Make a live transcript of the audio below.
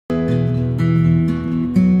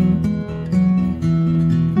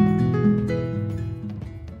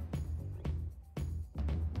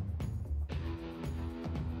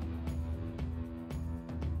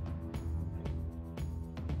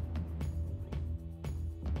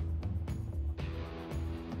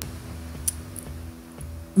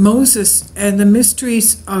Moses and the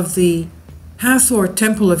mysteries of the Hathor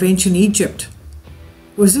temple of ancient Egypt.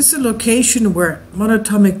 Was this a location where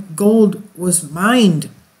monatomic gold was mined?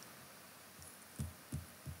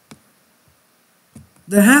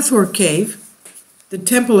 The Hathor cave, the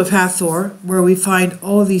temple of Hathor, where we find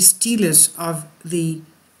all these steles of the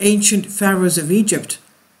ancient pharaohs of Egypt,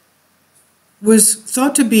 was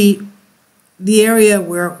thought to be the area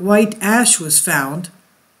where white ash was found,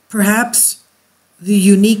 perhaps the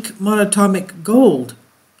unique monatomic gold.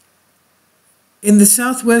 In the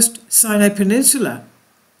southwest Sinai Peninsula,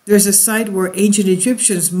 there's a site where ancient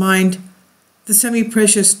Egyptians mined the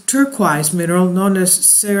semi-precious turquoise mineral known as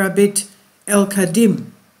Serabit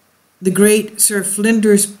el-Kadim. The great Sir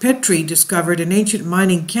Flinders Petrie discovered an ancient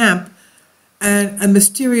mining camp and a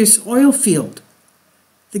mysterious oil field.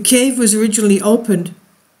 The cave was originally opened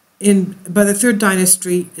by the third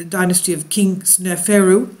dynasty of King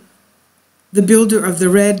Sneferu, the builder of the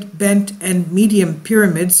red, bent, and medium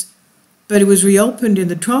pyramids, but it was reopened in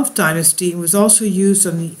the 12th dynasty and was also used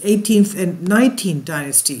on the 18th and 19th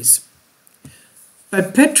dynasties.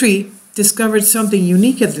 But Petrie discovered something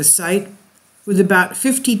unique at the site, with about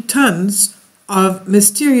 50 tons of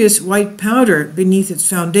mysterious white powder beneath its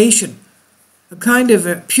foundation, a kind of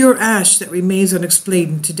a pure ash that remains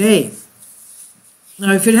unexplained today.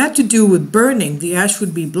 Now, if it had to do with burning, the ash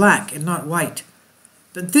would be black and not white.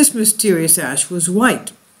 But this mysterious ash was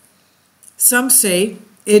white. Some say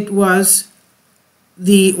it was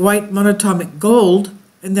the white monatomic gold,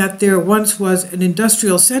 and that there once was an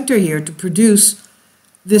industrial center here to produce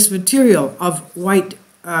this material of white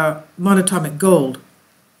monatomic gold,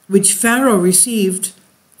 which Pharaoh received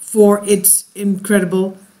for its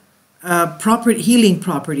incredible healing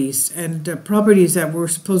properties and properties that were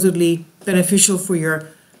supposedly beneficial for your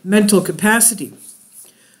mental capacity.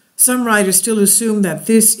 Some writers still assume that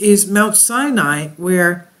this is Mount Sinai,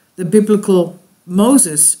 where the biblical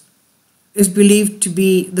Moses is believed to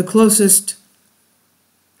be the closest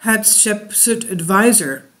Hatshepsut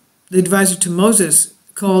advisor, the advisor to Moses,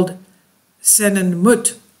 called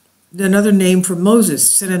Senenmut, another name for Moses,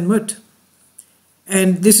 Senenmut.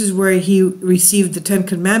 And this is where he received the Ten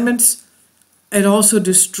Commandments and also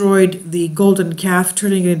destroyed the golden calf,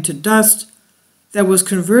 turning it into dust that was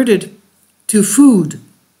converted to food.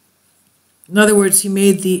 In other words, he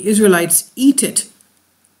made the Israelites eat it.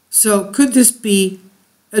 So could this be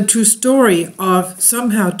a true story of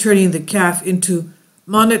somehow turning the calf into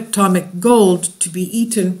monatomic gold to be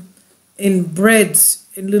eaten in breads,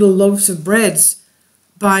 in little loaves of breads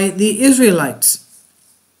by the Israelites?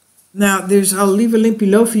 Now, I'll leave a link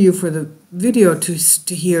below for you for the video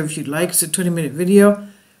to hear if you'd like. It's a 20-minute video.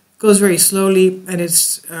 It goes very slowly, and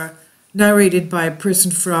it's narrated by a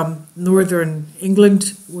person from northern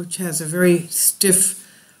England, which has a very stiff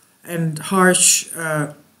and harsh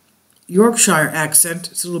Yorkshire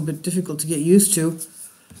accent. It's a little bit difficult to get used to,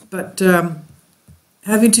 but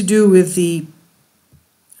having to do with the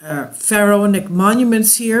pharaonic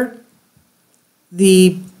monuments here,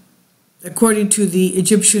 according to the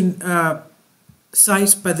Egyptian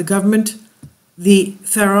sites by the government, the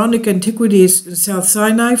pharaonic antiquities in South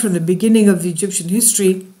Sinai from the beginning of the Egyptian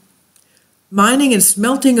history, mining and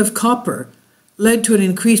smelting of copper led to an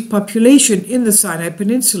increased population in the Sinai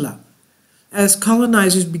Peninsula as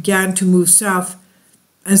colonizers began to move south,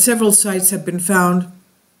 and several sites have been found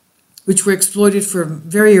which were exploited from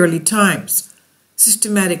very early times.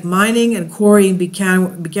 Systematic mining and quarrying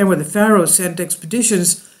began when the pharaoh sent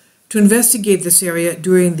expeditions to investigate this area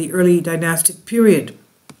during the early dynastic period.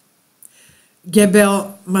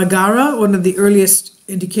 Gebel Magara, one of the earliest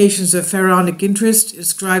indications of pharaonic interest,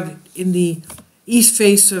 inscribed in the east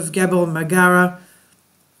face of Gebel Magara,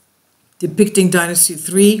 depicting Dynasty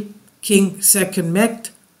 3, King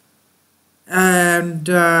Sekhemekt, and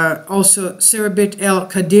also Serabit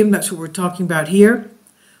el-Kadim, that's what we're talking about here.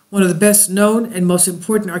 One of the best known and most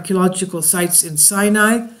important archaeological sites in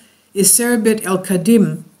Sinai is Serabit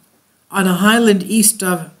el-Kadim, on a highland east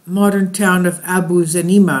of modern town of Abu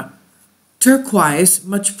Zanima. Turquoise,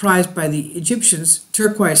 much prized by the Egyptians,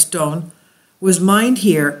 turquoise stone, was mined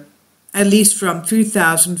here at least from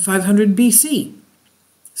 3500 BC.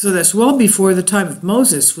 So that's well before the time of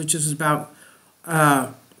Moses, which is about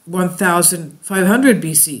 1500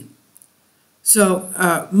 BC.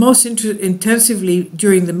 So most intensively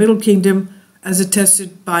during the Middle Kingdom, as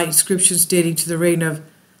attested by inscriptions dating to the reign of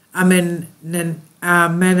Amenhotep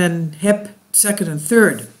II and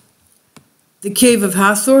III. The cave of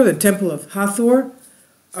Hathor, the temple of Hathor,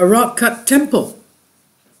 a rock-cut temple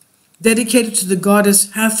dedicated to the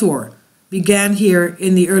goddess Hathor, began here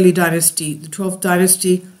in the early dynasty. The 12th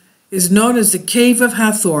dynasty is known as the Cave of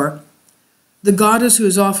Hathor, The goddess, who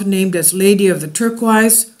is often named as Lady of the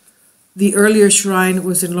Turquoise. The earlier shrine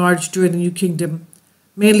was enlarged during the New Kingdom,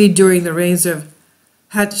 mainly during the reigns of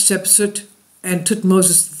Hatshepsut and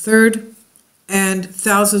Tutmosis III, and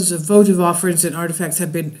thousands of votive offerings and artifacts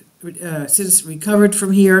have been since recovered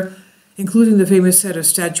from here, including the famous set of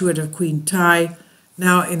statuette of Queen Tai,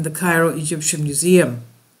 now in the Cairo Egyptian Museum.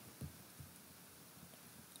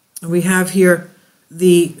 And we have here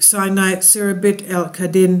the Sinai Serabit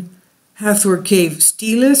el-Kadin Hathor cave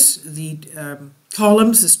steles, the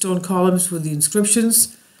columns, the stone columns with the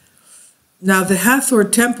inscriptions. Now the Hathor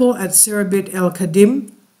temple at Serabit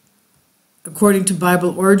el-Kadim, according to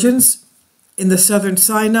Bible origins, in the southern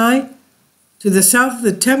Sinai. To the south of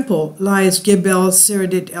the temple lies Gebel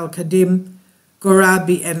Seradit el-Kadim,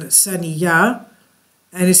 Gorabi, and Saniyah.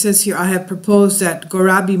 And it says here, I have proposed that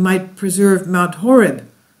Gorabi might preserve Mount Horeb.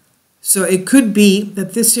 So it could be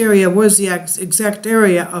that this area was the exact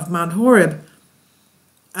area of Mount Horeb,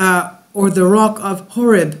 or the rock of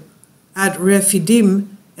Horeb at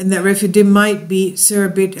Rephidim, and that Rephidim might be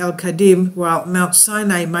Serabit el-Kadim, while Mount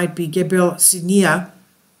Sinai might be Gebel Siniyah.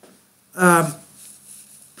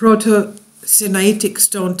 Proto-Sinaitic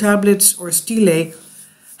stone tablets or stelae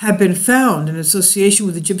have been found in association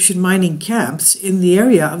with Egyptian mining camps in the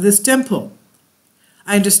area of this temple.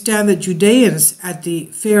 I understand that Judeans at the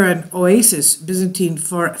Faran Oasis, Byzantine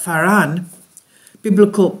Faran,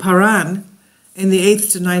 biblical Paran, in the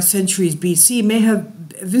 8th to 9th centuries BC may have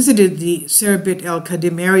visited the Serabit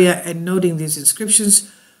el-Kadim area and, noting these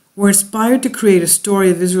inscriptions, were inspired to create a story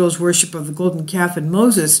of Israel's worship of the golden calf and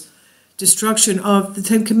Moses' destruction of the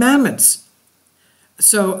Ten Commandments.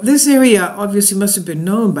 So this area obviously must have been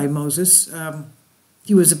known by Moses.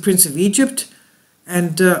 He was a prince of Egypt,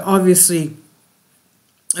 and obviously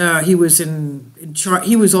he was in charge.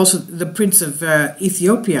 He was also the prince of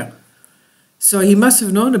Ethiopia. So he must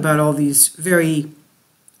have known about all these very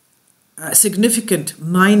significant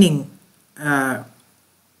mining and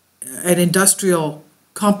industrial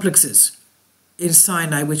complexes in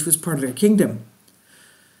Sinai, which was part of their kingdom.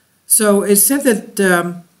 So it's said that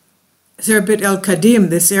Serabit el-Kadim,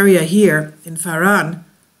 this area here in Faran,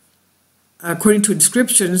 according to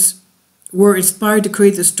inscriptions, were inspired to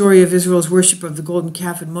create the story of Israel's worship of the golden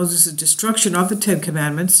calf and Moses' destruction of the Ten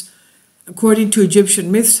Commandments. According to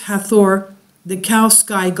Egyptian myths, Hathor, the cow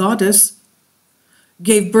sky goddess,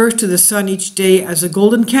 gave birth to the sun each day as a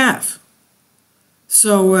golden calf.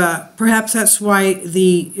 So perhaps that's why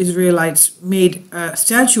the Israelites made a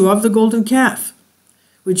statue of the golden calf,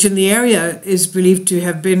 which in the area is believed to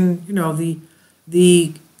have been,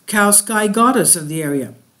 the cow sky goddess of the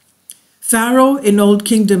area. Pharaoh in Old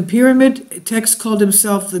Kingdom pyramid text called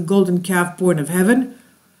himself the golden calf born of heaven,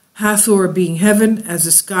 Hathor being heaven as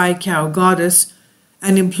a sky cow goddess,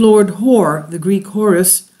 and implored Hor, the Greek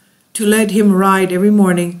Horus, to let him ride every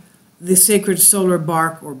morning the sacred solar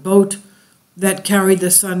bark or boat that carried the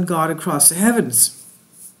sun god across the heavens.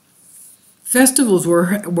 Festivals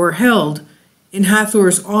were held in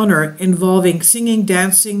Hathor's honor, involving singing,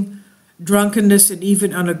 dancing, drunkenness, and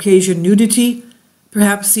even on occasion nudity.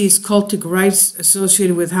 Perhaps these cultic rites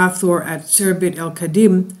associated with Hathor at Serabit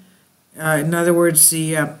el-Kadim, in other words,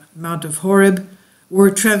 the Mount of Horeb, were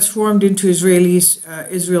transformed into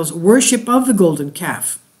Israel's worship of the golden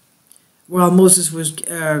calf, while Moses was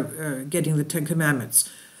getting the Ten Commandments.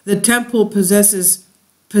 The temple possessed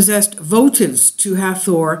votives to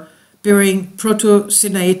Hathor, bearing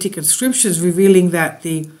Proto-Sinaitic inscriptions revealing that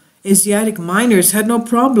the Asiatic miners had no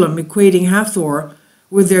problem equating Hathor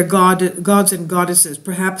with their gods and goddesses.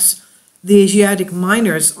 Perhaps the Asiatic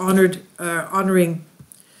miners honoring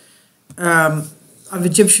of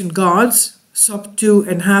Egyptian gods, Soptu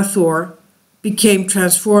and Hathor, became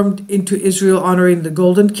transformed into Israel honoring the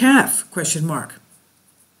golden calf, ?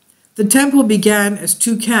 The temple began as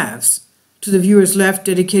two calves. To the viewer's left,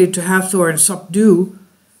 dedicated to Hathor and Sopdu.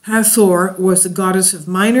 Hathor was the goddess of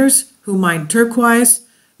miners who mined turquoise,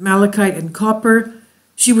 malachite, and copper.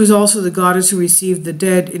 She was also the goddess who received the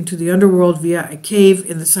dead into the underworld via a cave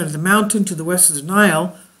in the side of the mountain to the west of the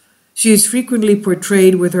Nile. She is frequently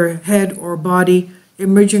portrayed with her head or body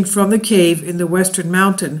emerging from the cave in the western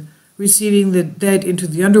mountain, receiving the dead into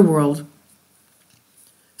the underworld.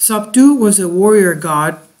 Sopdu was a warrior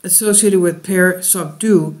god associated with Per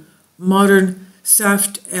Sopdu, modern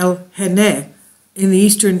Saft el-Hene, in the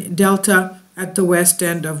eastern delta at the west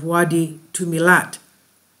end of Wadi Tumilat.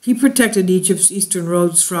 He protected Egypt's eastern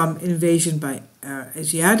roads from invasion by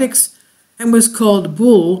Asiatics and was called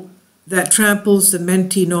Bull that tramples the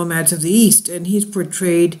Menti nomads of the east, and he's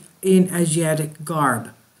portrayed in Asiatic garb.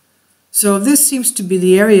 So this seems to be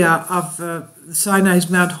the area of Sinai's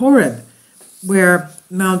Mount Horeb, where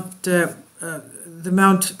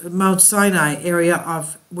the Mount Sinai area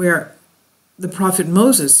of where the prophet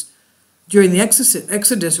Moses, during the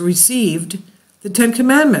Exodus, received the Ten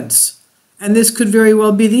Commandments. And this could very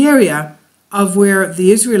well be the area of where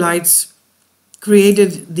the Israelites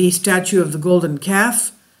created the statue of the golden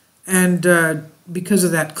calf, and because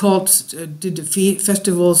of that, cults did the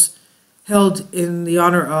festivals held in the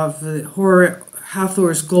honor of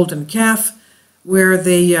Hathor's golden calf, where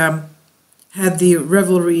they had the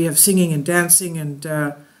revelry of singing and dancing and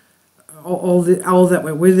all that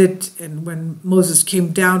went with it. And when Moses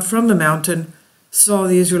came down from the mountain, saw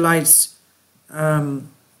the Israelites having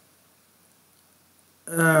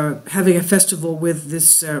a festival with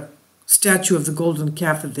this statue of the golden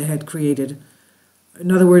calf that they had created.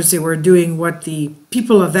 In other words, they were doing what the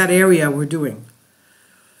people of that area were doing.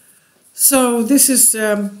 So this is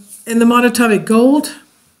in the monatomic gold.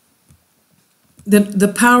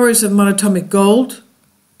 The powers of monatomic gold.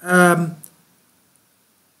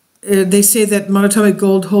 They say that monatomic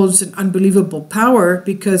gold holds an unbelievable power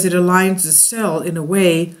because it aligns the cell in a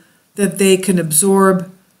way that they can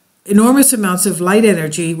absorb enormous amounts of light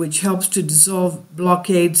energy, which helps to dissolve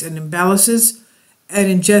blockades and imbalances. And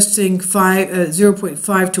ingesting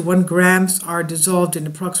 0.5 to 1 grams are dissolved in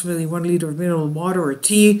approximately 1 liter of mineral water or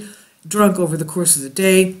tea, drunk over the course of the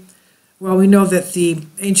day. Well, we know that the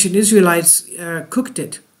ancient Israelites cooked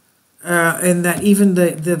it, and that even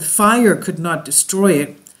the fire could not destroy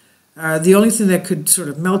it. The only thing that could sort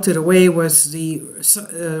of melt it away was the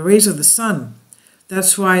rays of the sun.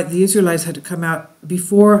 That's why the Israelites had to come out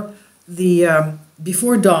before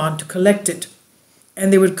dawn to collect it,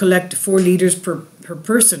 and they would collect 4 liters per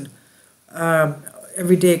person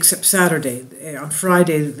every day except Saturday. On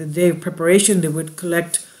Friday, the day of preparation, they would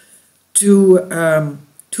collect two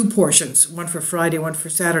portions, one for Friday, one for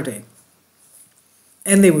Saturday.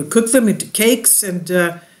 And they would cook them into cakes and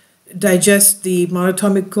digest the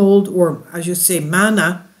monatomic gold, or I should say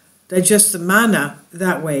manna, digest the manna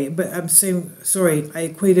that way. But I'm saying, sorry, I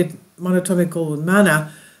equated monatomic gold with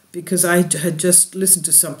manna because I had just listened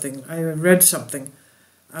to something. I had read something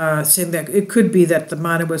saying that it could be that the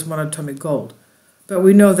manna was monatomic gold. But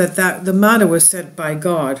we know that the manna was sent by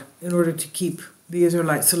God in order to keep the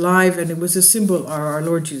Israelites alive, and it was a symbol of our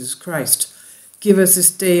Lord Jesus Christ. Give us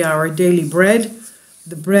this day our daily bread.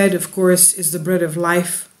 The bread, of course, is the bread of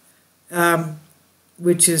life,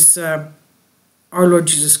 which is our Lord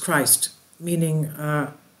Jesus Christ, meaning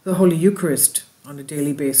the Holy Eucharist on a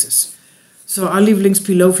daily basis. So I'll leave links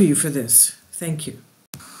below for you for this. Thank you.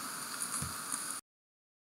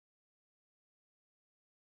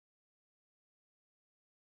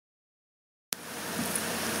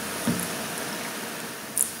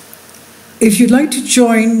 If you'd like to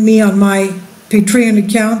join me on my Patreon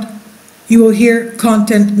account, you will hear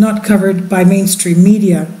content not covered by mainstream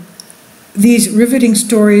media. These riveting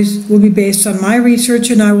stories will be based on my research,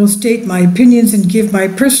 and I will state my opinions and give my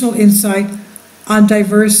personal insight on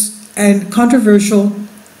diverse and controversial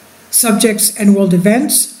subjects and world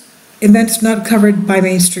events not covered by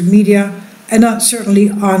mainstream media, and not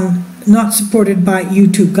supported by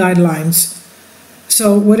YouTube guidelines.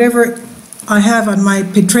 So whatever I have on my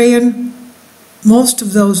Patreon, most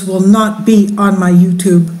of those will not be on my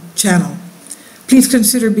YouTube channel. Please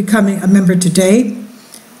consider becoming a member today.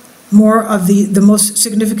 More of the most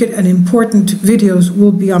significant and important videos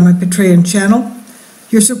will be on my Patreon channel.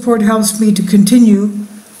 Your support helps me to continue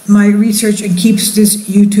my research and keeps this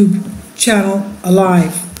YouTube channel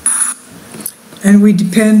alive. And we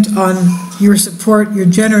depend on your support, your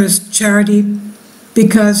generous charity,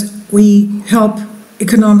 because we help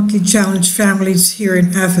economically challenged families here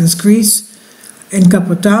in Athens, Greece, in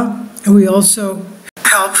Kapota, and we also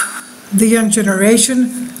help the young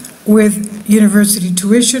generation with university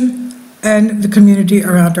tuition and the community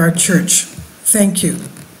around our church. Thank you.